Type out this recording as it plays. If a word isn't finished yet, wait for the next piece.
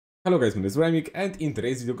Hello guys, my name is Remik, and in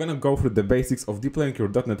today's video we're gonna go through the basics of deploying your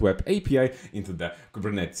 .NET Web API into the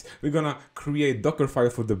Kubernetes. We're gonna create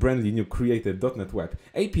Dockerfile for the brand new created .NET Web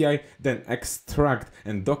API, then extract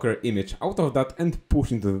a Docker image out of that and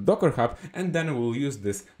push into the Docker Hub, and then we'll use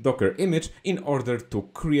this Docker image in order to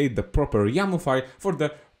create the proper YAML file for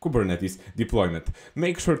the Kubernetes deployment.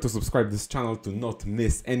 Make sure to subscribe to this channel to not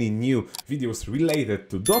miss any new videos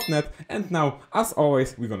related to .NET, and now, as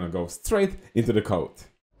always, we're gonna go straight into the code.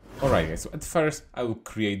 Alright guys, so at first I will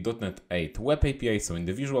create .NET 8 Web API, so in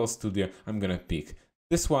the Visual Studio I'm gonna pick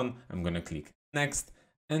this one, I'm gonna click Next,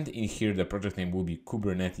 and in here the project name will be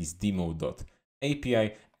Kubernetes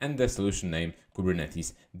demo.api and the solution name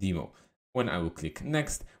Kubernetes demo. When I will click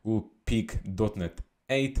Next, we'll pick .NET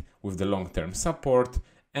 8 with the long-term support,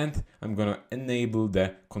 and I'm gonna enable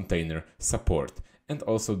the container support. And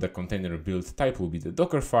also the container build type will be the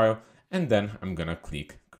Dockerfile, and then I'm gonna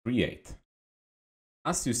click Create.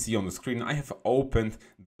 As you see on the screen, I have opened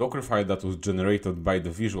the Dockerfile that was generated by the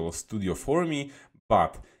Visual Studio for me,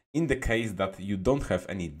 but in the case that you don't have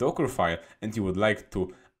any Dockerfile and you would like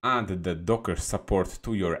to add the Docker support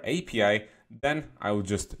to your API, then I will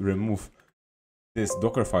just remove this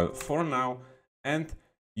Dockerfile for now, and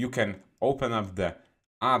you can open up the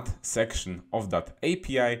Add section of that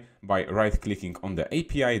API by right-clicking on the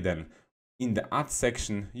API. Then in the Add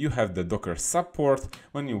section, you have the Docker support.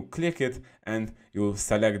 When you click it and you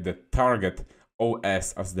select the target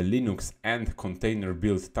OS as the Linux and container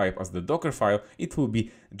build type as the Dockerfile, it will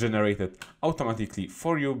be generated automatically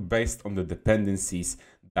for you based on the dependencies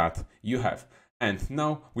that you have. And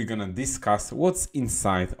now we're gonna discuss what's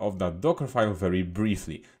inside of that Dockerfile very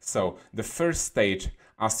briefly. So the first stage,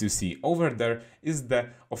 as you see over there, is the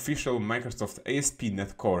official Microsoft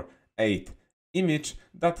ASP.NET Core 8 image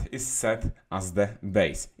that is set as the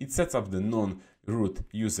base. It sets up the non-root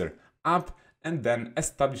user app and then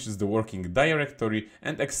establishes the working directory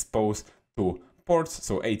and exposes two ports,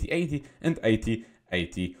 so 8080 and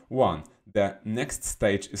 8081. The next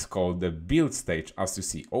stage is called the build stage, as you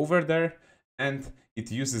see over there, and it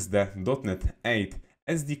uses the .NET 8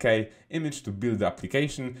 SDK image to build the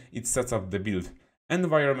application. It sets up the build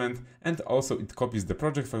environment, and also it copies the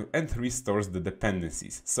project file and restores the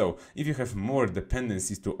dependencies. So if you have more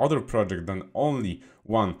dependencies to other project than only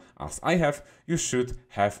one as I have, you should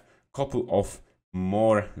have a couple of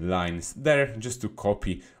more lines there just to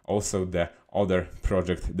copy also the other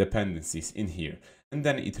project dependencies in here. And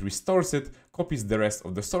then it restores it, copies the rest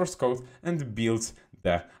of the source code and builds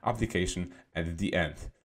the application at the end.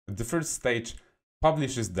 The first stage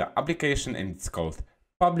publishes the application and it's called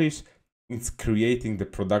publish. It's creating the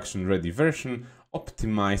production ready version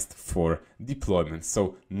optimized for deployment,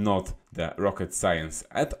 so not the rocket science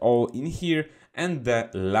at all in here. And the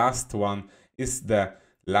last one is the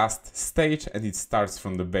last stage, and it starts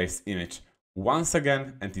from the base image once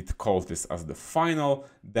again, and it calls this as the final.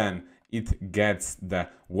 Then it gets the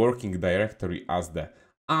working directory as the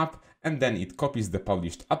app, and then it copies the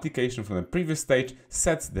published application from the previous stage,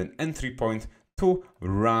 sets the entry point to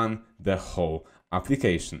run the whole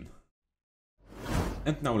application.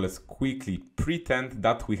 And now let's quickly pretend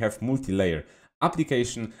that we have multi-layer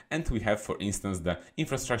application, and we have, for instance, the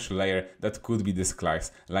infrastructure layer that could be this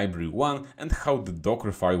class library 1, and how the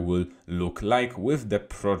Dockerfile will look like with the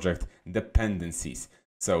project dependencies.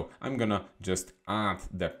 So I'm gonna just add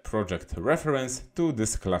the project reference to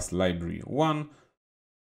this class library 1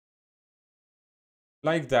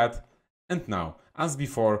 like that. And now, as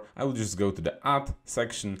before, I will just go to the add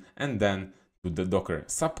section and then to the Docker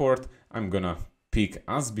support. I'm gonna pick,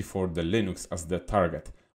 as before, the Linux as the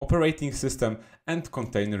target operating system and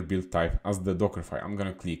container build type as the Dockerfile. I'm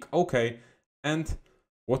gonna click OK, and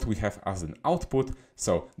what we have as an output,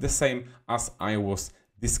 so the same as I was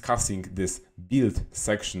discussing this build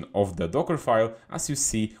section of the Dockerfile. As you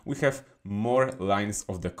see, we have more lines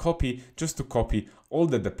of the copy just to copy all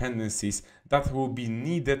the dependencies that will be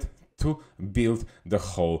needed to build the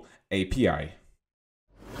whole API.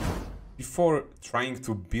 Before trying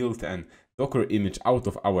to build an Docker image out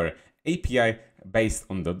of our API based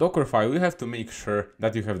on the Dockerfile, you have to make sure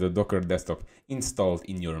that you have the Docker desktop installed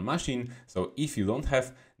in your machine. So if you don't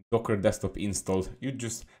have Docker desktop installed, you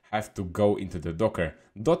just have to go into the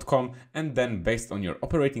docker.com and then, based on your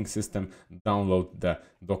operating system, download the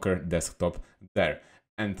Docker desktop there.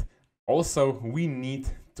 And also we need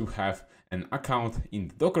to have an account in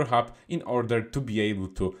the Docker Hub in order to be able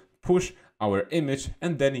to push our image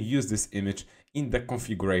and then use this image in the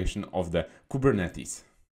configuration of the Kubernetes.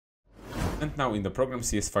 And now in the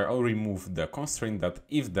program.cs file, I'll remove the constraint that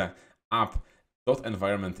if the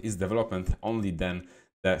app.environment is development only, then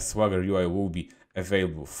the Swagger UI will be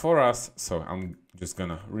available for us. So I'm just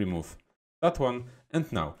gonna remove that one.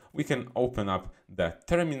 And now we can open up the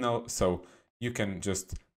terminal. So you can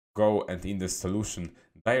just go and in the solution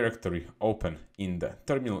directory open in the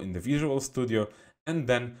terminal in the Visual Studio, and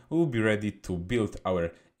then we'll be ready to build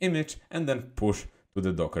our image and then push to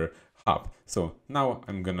the Docker Hub. So now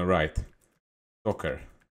I'm gonna write Docker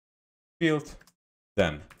build,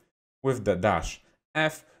 then with the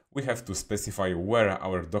 -f we have to specify where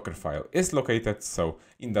our Dockerfile is located. So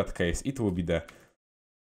in that case it will be the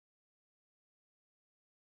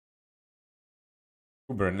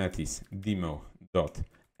Kubernetes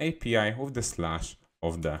demo.api with the slash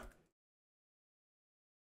of the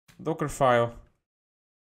Dockerfile.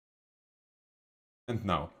 And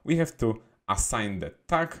now we have to assign the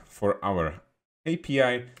tag for our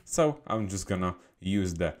API. So I'm just gonna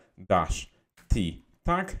use the -t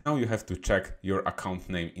tag. Now you have to check your account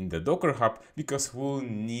name in the Docker Hub, because we'll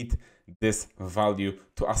need this value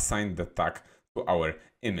to assign the tag to our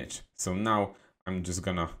image. So now I'm just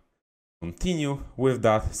gonna continue with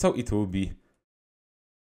that. So it will be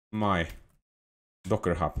my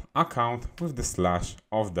Docker Hub account with the slash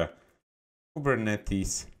of the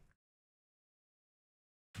Kubernetes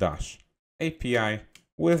 -api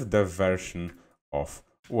with the version of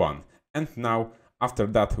 1. And now after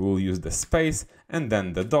that we'll use the space and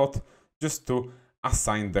then the dot just to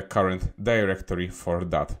assign the current directory for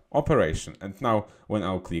that operation. And now when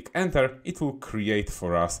I'll click enter, it will create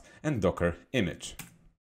for us a Docker image.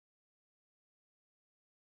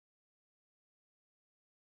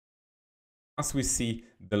 As we see,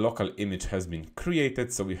 the local image has been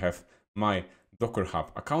created. So we have my Docker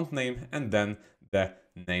Hub account name and then the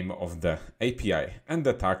name of the API, and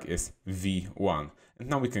the tag is v1. And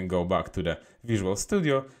now we can go back to the Visual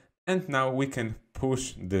Studio, and now we can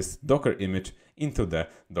push this Docker image into the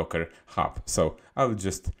Docker Hub. So I'll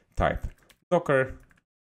just type Docker,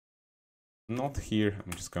 not here,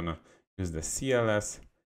 I'm just gonna use the CLS in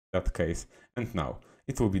that case, and now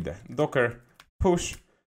it will be the Docker push,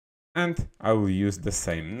 and I will use the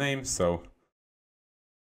same name, so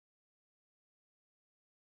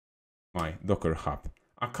my Docker Hub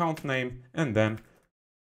account name, and then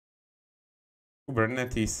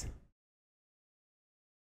Kubernetes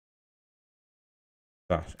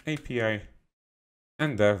 -api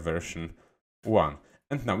and the version 1.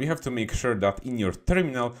 And now you have to make sure that in your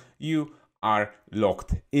terminal you are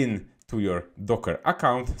logged in to your Docker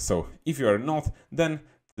account. So if you are not, then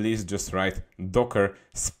please just write Docker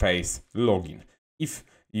space login. If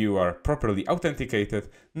you are properly authenticated,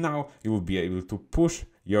 now you will be able to push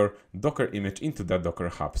your Docker image into the Docker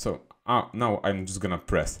Hub. So now I'm just gonna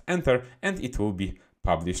press enter and it will be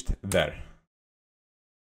published there.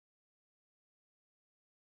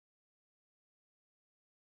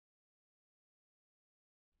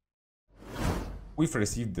 We've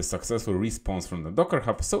received the successful response from the Docker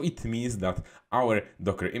Hub, so it means that our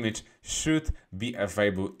Docker image should be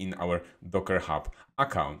available in our Docker Hub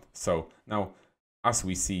account. So now, as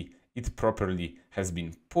we see, it properly has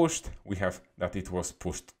been pushed. We have that it was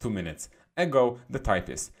pushed 2 minutes ago. The type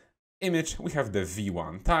is image. We have the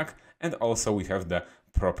v1 tag, and also we have the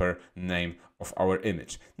proper name of our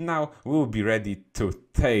image. Now we'll be ready to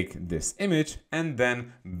take this image, and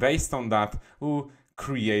then based on that, we'll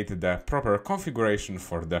create the proper configuration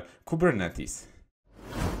for the Kubernetes.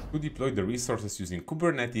 To deploy the resources using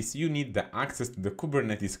Kubernetes, you need the access to the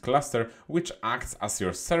Kubernetes cluster, which acts as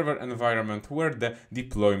your server environment where the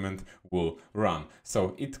deployment will run.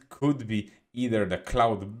 So it could be either the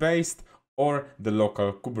cloud-based or the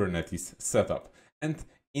local Kubernetes setup. And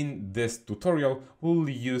in this tutorial, we'll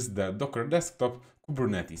use the Docker Desktop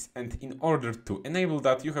Kubernetes. And in order to enable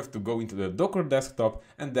that, you have to go into the Docker Desktop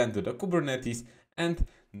and then to the Kubernetes. And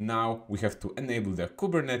now we have to enable the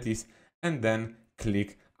Kubernetes and then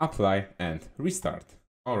click apply and restart.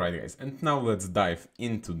 Alright guys, and now let's dive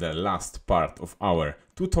into the last part of our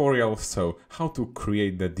tutorial. So how to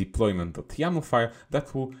create the deployment.yaml file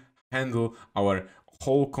that will handle our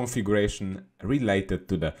whole configuration related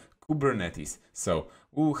to the Kubernetes. So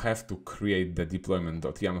we'll have to create the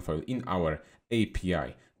deployment.yaml file in our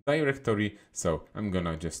API directory. So I'm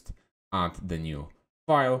gonna just add the new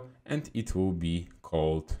file and it will be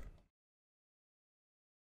called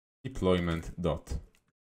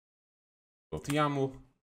deployment.yaml.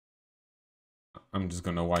 I'm just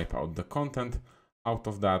gonna wipe out the content out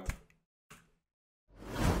of that.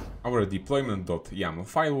 Our deployment.yaml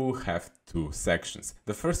file will have two sections.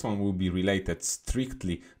 The first one will be related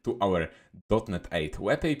strictly to our .NET 8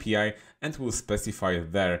 Web API and will specify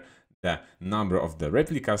there the number of the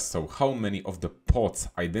replicas, so how many of the pods,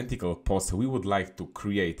 identical pods, we would like to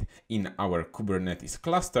create in our Kubernetes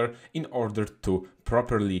cluster in order to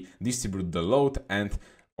properly distribute the load and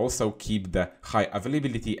also keep the high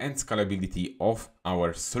availability and scalability of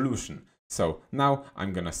our solution. So now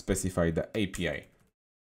I'm gonna specify the API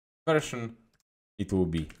version. It will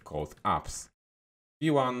be called apps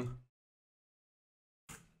v1,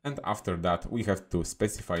 and after that we have to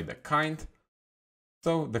specify the kind.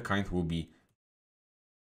 So the kind will be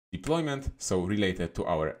deployment, so related to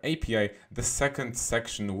our API. The second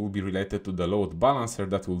section will be related to the load balancer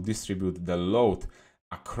that will distribute the load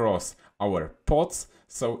across our pods,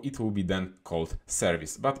 so it will be then called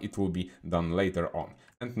service, but it will be done later on.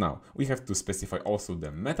 And now we have to specify also the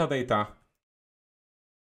metadata.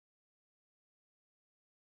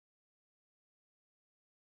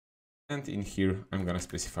 And in here I'm gonna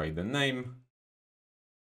specify the name,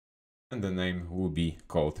 and the name will be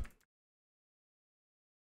called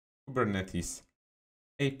Kubernetes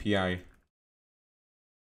API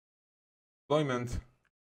deployment.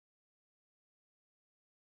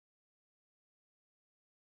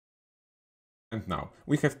 And now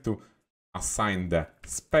we have to assign the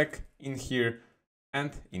spec in here,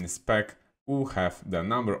 and in spec we'll have the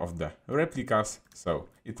number of the replicas, so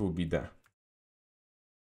it will be the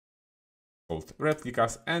called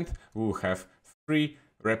replicas, and we'll have 3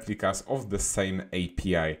 replicas of the same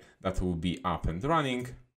API that will be up and running.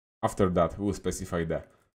 After that we'll specify the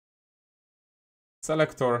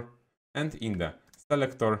selector, and in the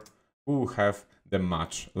selector we'll have the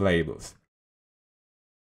match labels.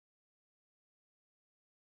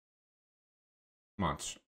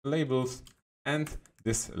 Match labels, and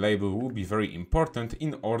this label will be very important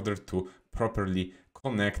in order to properly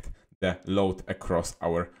connect the load across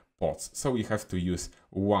our pods. So we have to use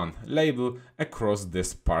one label across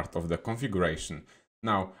this part of the configuration.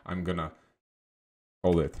 Now I'm gonna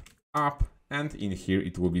call it app, and in here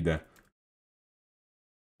it will be the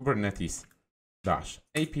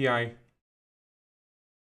Kubernetes-API.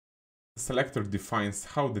 The selector defines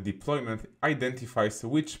how the deployment identifies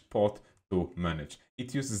which pod to manage.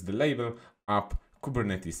 It uses the label app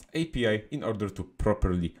Kubernetes API in order to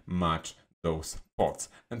properly match those pods.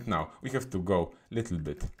 And now we have to go a little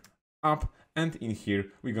bit up, and in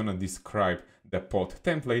here we're gonna describe the pod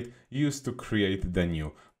template used to create the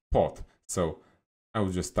new pod. So I will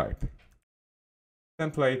just type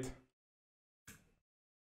template,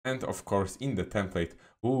 and of course in the template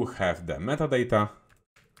we'll have the metadata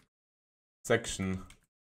section,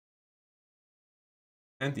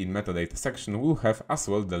 and in metadata section we'll have as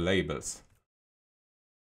well the labels.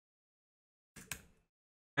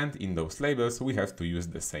 And in those labels we have to use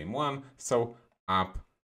the same one, so app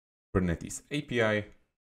Kubernetes API.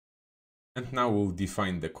 And now we'll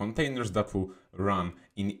define the containers that will run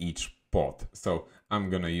in each pod. So I'm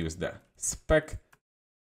gonna use the spec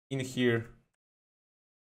in here,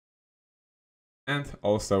 and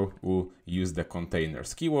also we'll use the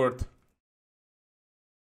containers keyword.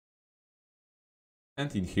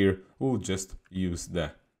 And in here we'll just use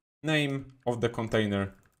the name of the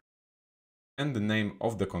container, and the name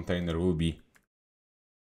of the container will be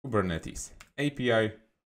Kubernetes API.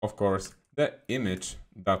 Of course, the image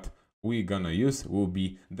that we're gonna use will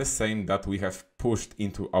be the same that we have pushed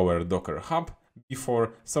into our Docker Hub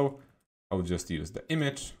before, so I'll just use the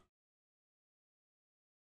image.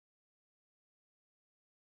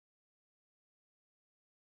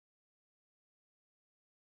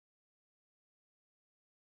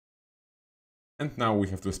 And now we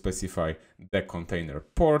have to specify the container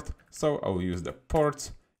port, so I'll use the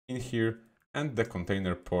ports in here, and the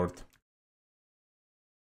container port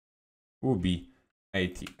will be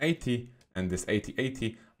 8080, and this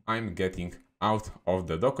 8080 I'm getting out of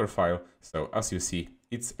the Dockerfile. So as you see,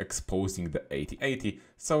 it's exposing the 8080,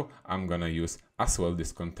 so I'm gonna use as well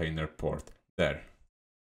this container port there.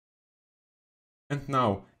 And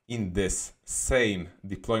now in this same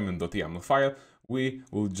Deployment.yaml file, we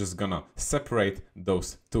will just gonna separate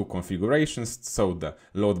those two configurations, so the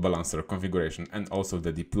load balancer configuration and also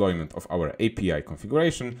the deployment of our API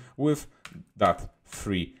configuration, with that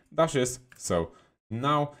 3 dashes. So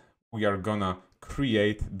now we are gonna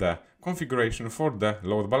create the configuration for the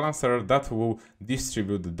load balancer that will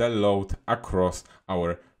distribute the load across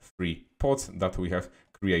our 3 pods that we have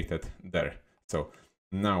created there. So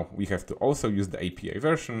now we have to also use the API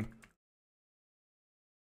version.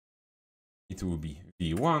 It will be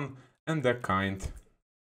v1, and the kind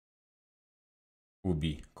will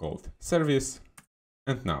be called service.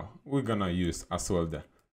 And now we're gonna use as well the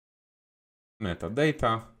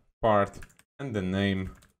metadata part, and the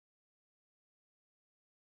name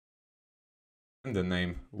and the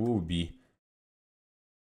name will be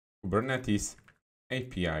Kubernetes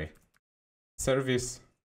API service.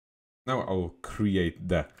 Now I will create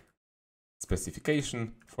the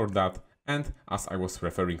specification for that, and as I was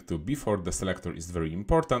referring to before, the selector is very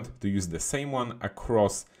important to use the same one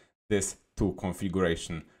across these two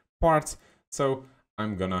configuration parts. So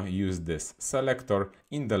I'm gonna use this selector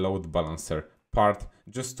in the load balancer part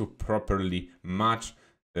just to properly match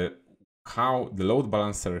how the load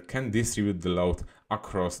balancer can distribute the load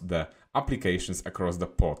across the applications, across the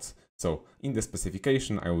pods. So in the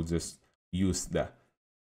specification, I will just use the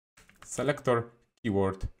selector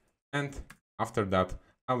keyword, and after that,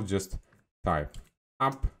 I'll just type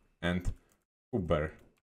app and Kubernetes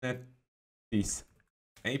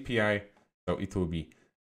API. So it will be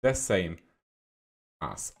the same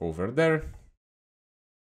as over there.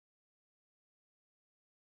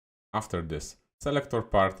 After this selector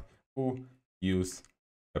part, we'll use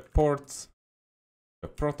the ports. The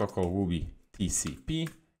protocol will be TCP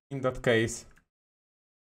in that case.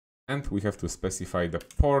 And we have to specify the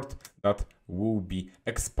port that will be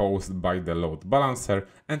exposed by the load balancer.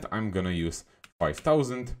 And I'm gonna use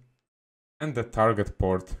 5000. And the target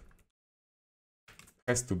port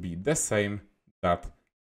has to be the same that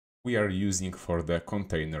we are using for the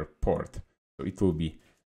container port. So it will be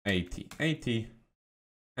 8080.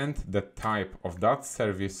 And the type of that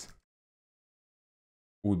service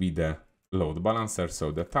will be the load balancer.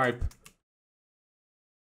 So the type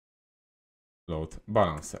load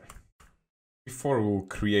balancer. Before we'll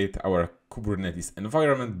create our Kubernetes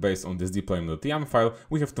environment based on this deployment.yaml file,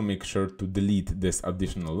 we have to make sure to delete this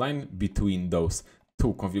additional line between those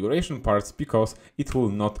two configuration parts, because it will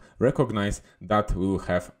not recognize that we will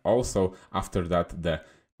have also after that the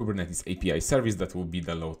Kubernetes API service that will be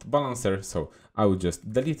the load balancer. So I will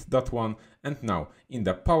just delete that one. And now in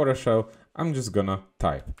the PowerShell, I'm just gonna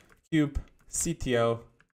type kubectl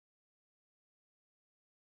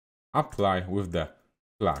apply with the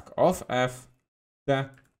flag of F the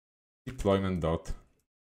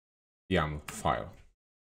deployment.yaml file.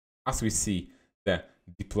 As we see, the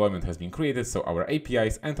deployment has been created, so our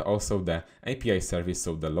APIs and also the API service,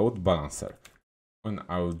 so the load balancer. And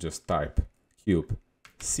I will just type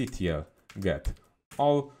kubectl get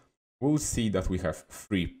all, we'll see that we have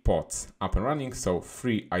 3 pods up and running, so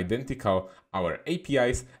 3 identical our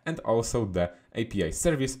APIs and also the API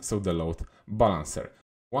service, so the load balancer.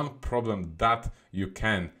 One problem that you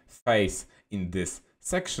can face in this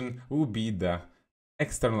section will be the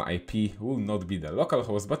external IP will not be the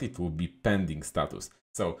localhost, but it will be pending status.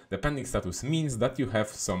 So the pending status means that you have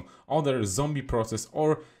some other zombie process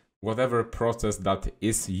or whatever process that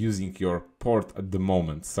is using your port at the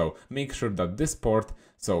moment. So make sure that this port,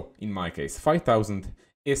 so in my case 5000,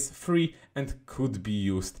 is free and could be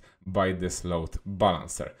used by this load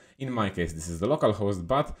balancer. In my case this is the localhost,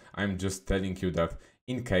 but I'm just telling you that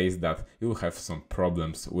in case that you'll have some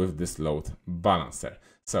problems with this load balancer.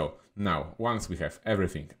 So now once we have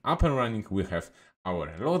everything up and running, we have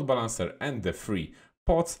our load balancer and the 3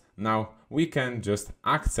 pods. Now we can just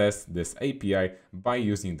access this API by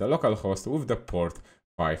using the localhost with the port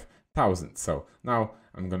 5000. So now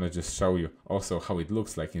I'm gonna just show you also how it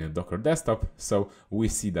looks like in a Docker desktop. So we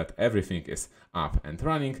see that everything is up and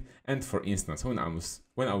running. And for instance, when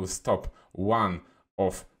I will stop one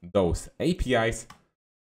of those APIs,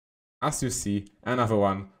 as you see, another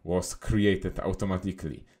one was created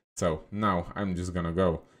automatically. So now I'm just gonna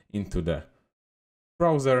go into the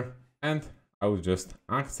browser and I will just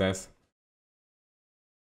access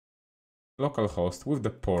localhost with the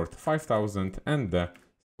port 5000 and the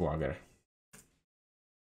Swagger.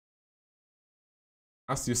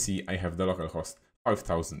 As you see, I have the localhost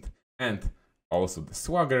 5000 and also the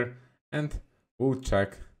Swagger, and we'll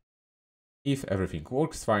check if everything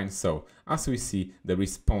works fine. So as we see, the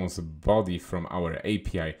response body from our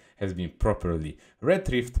API has been properly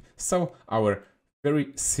retrieved. So our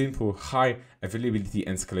very simple high availability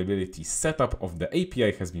and scalability setup of the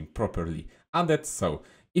API has been properly added. So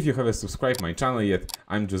if you haven't subscribed my channel yet,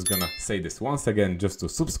 I'm just gonna say this once again, just to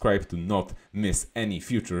subscribe to not miss any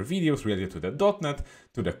future videos related to the .NET,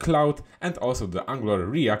 to the cloud, and also the Angular,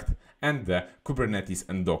 React, and the Kubernetes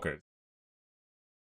and Docker.